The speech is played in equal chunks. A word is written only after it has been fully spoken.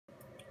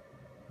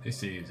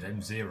This is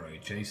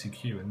M0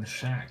 JCQ in the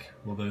shack.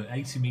 Well, the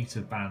 80-meter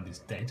band is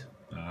dead,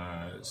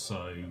 so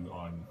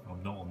I'm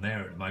not on there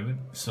at the moment.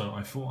 So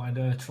I thought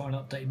I'd try and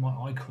update my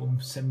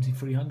Icom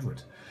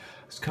 7300.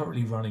 It's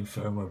currently running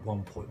firmware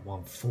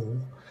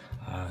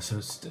 1.14, so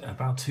it's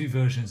about 2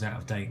 versions out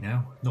of date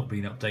now. Not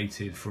been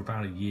updated for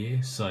about a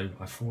year, so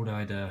I thought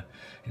I'd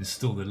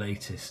install the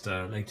latest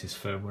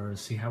firmware and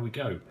see how we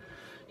go.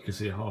 You can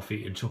see a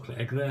half-eaten chocolate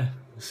egg there.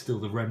 Still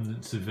the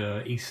remnants of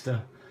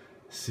Easter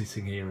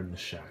sitting here in the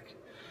shack.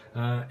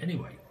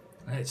 Anyway,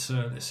 let's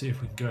see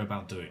if we can go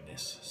about doing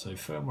this. So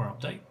firmware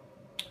update.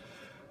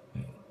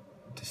 It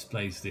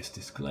displays this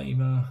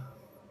disclaimer,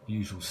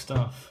 usual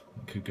stuff.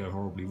 It could go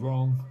horribly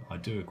wrong. I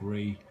do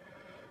agree.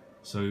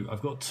 So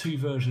I've got 2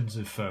 versions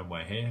of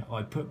firmware here.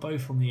 I put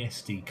both on the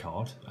SD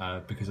card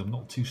because I'm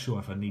not too sure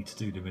if I need to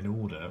do them in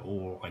order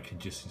or I can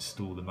just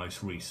install the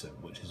most recent,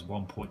 which is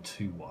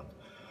 1.21.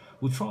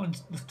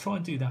 Let's try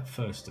and do that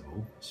first of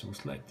all. So we'll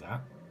select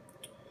that.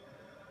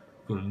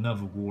 Got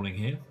another warning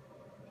here.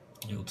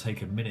 It'll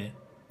take a minute,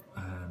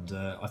 and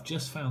I've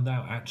just found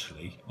out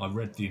actually. I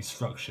read the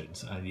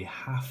instructions, and you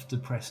have to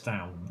press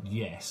down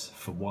yes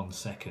for 1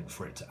 second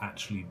for it to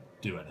actually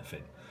do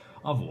anything.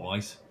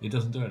 Otherwise, it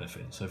doesn't do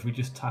anything. So if we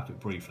just tap it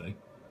briefly,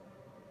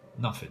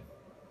 nothing.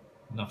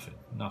 And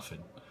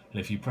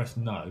if you press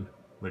no,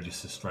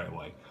 register straight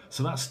away.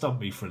 So that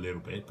stumped me for a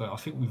little bit, but I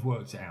think we've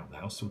worked it out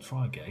now. So we'll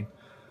try again.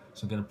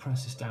 So I'm going to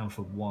press this down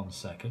for 1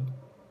 second.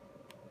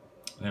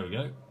 There we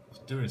go. It's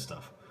doing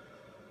stuff.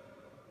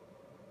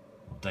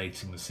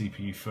 Updating the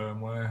CPU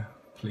firmware.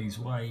 Please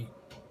wait.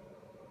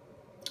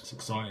 It's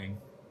exciting.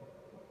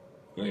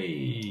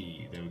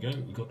 Hey, there we go.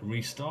 We've got the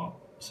restart.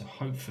 So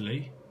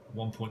hopefully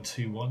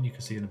 1.21 you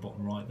can see in the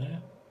bottom right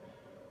there.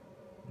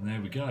 And there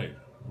we go.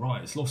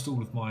 Right, it's lost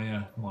all of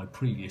my my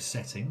previous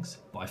settings,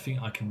 but I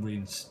think I can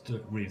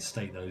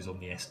reinstate those on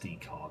the SD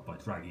card by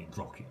dragging and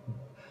dropping.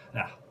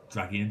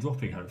 Dragging and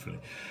dropping, hopefully.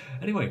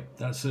 Anyway,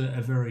 that's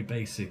a very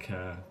basic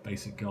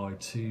guide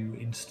to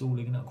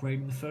installing and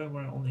upgrading the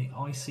firmware on the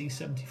IC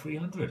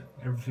 7300.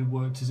 Everything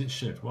worked as it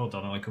should. Well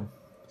done, Icom.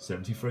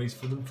 73s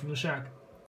for them from the shack.